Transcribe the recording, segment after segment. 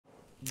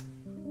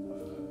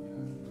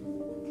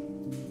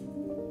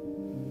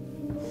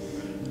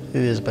Who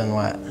is Ben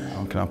White?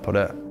 How can I put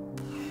it?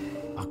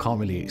 I can't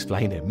really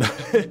explain him.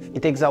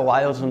 It takes a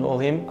while to know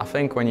him. I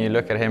think when you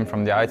look at him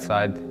from the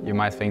outside, you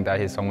might think that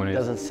he's someone who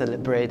Doesn't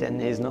celebrate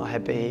and he's not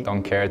happy.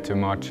 don't care too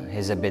much.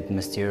 He's a bit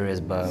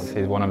mysterious, but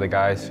He's one of the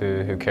guys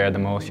who care the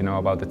most, you know,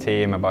 about the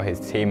team, about his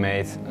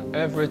teammates.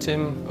 Every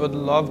team would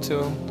love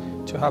to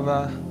have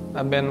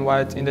a Ben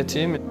White in the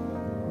team.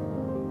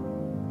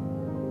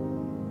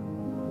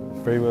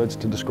 3 words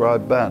to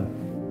describe Ben.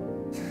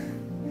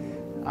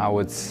 I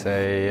would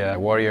say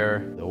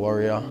warrior. The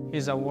warrior.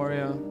 He's a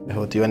warrior.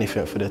 He'll do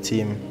anything for the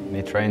team.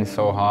 He trains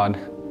so hard.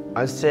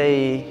 I'd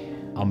say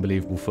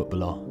Unbelievable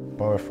footballer.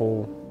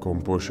 Powerful.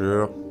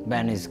 Composure,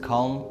 Ben is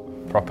calm.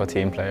 Proper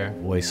team player.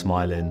 Always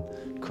smiling.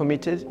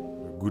 committed,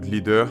 good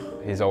leader,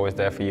 He's always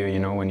there for you, you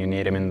know, when you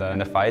need him in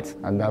the fight.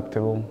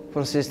 Adaptable.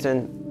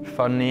 consistent.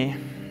 Funny.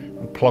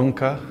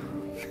 Plonker.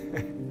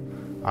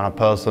 And a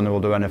person who will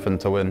do anything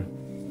to win.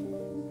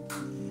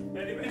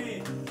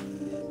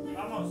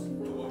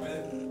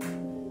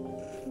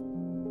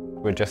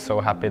 We're just so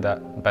happy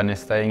that Ben is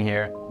staying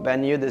here.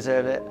 Ben, you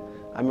deserve it.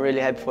 I'm really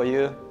happy for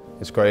you.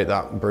 It's great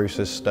that Bruce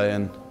is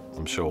staying.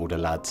 I'm sure all the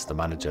lads, the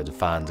manager, the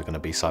fans are going to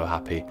be so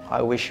happy.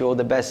 I wish you all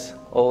the best,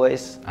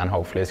 always. And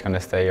hopefully it's going to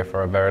stay here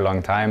for a very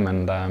long time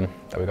and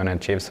that we're going to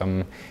achieve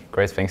some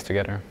great things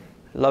together.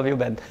 Love you,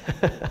 Ben.